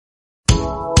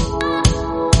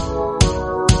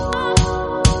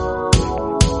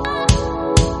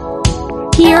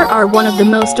Here are one of the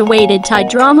most awaited Thai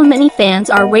drama many fans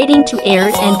are waiting to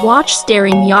air and watch,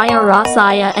 starring Yaya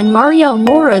Rasaya and Mario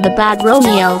Mora, the bad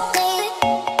Romeo.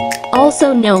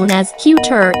 Also known as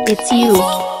Cuter, It's You.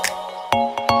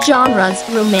 Genres: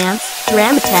 romance,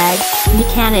 dramatag,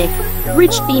 mechanic,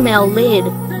 rich female lead,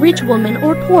 rich woman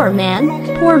or poor man,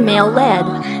 poor male led.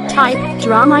 Type: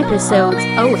 drama. Episodes: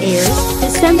 airs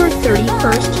December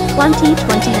 31st,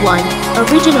 2021.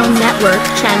 Original network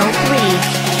channel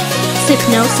 3.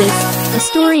 Sypnosis, the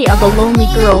story of a lonely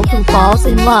girl who falls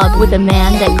in love with a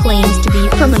man that claims to be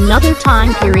from another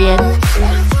time period.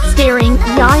 Starring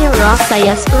Yaya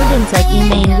Rasaya Spurdinsaki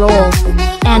main role,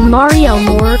 and Mario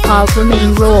Morakov the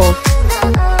main role.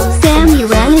 Sam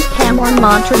Uranis Pamor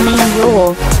Mantra main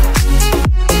role.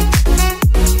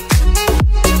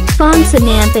 Fon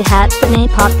Samantha Hat Fanay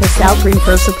Pot Pasalprin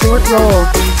for support role.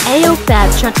 Ao Fat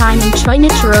Chutaiman China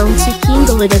Charon Sukin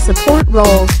Galita support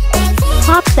role.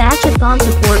 Pop Thatchathon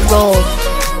support role.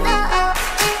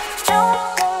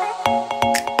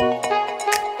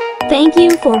 Thank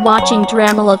you for watching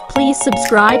Drama Love. Please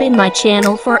subscribe in my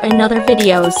channel for another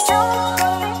videos.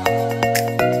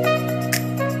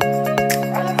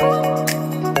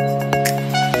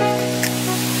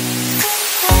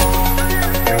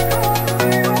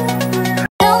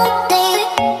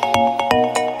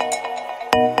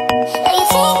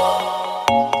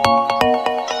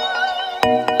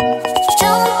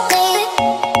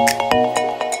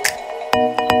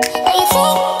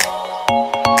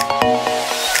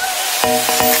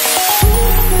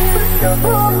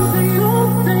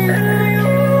 Oh,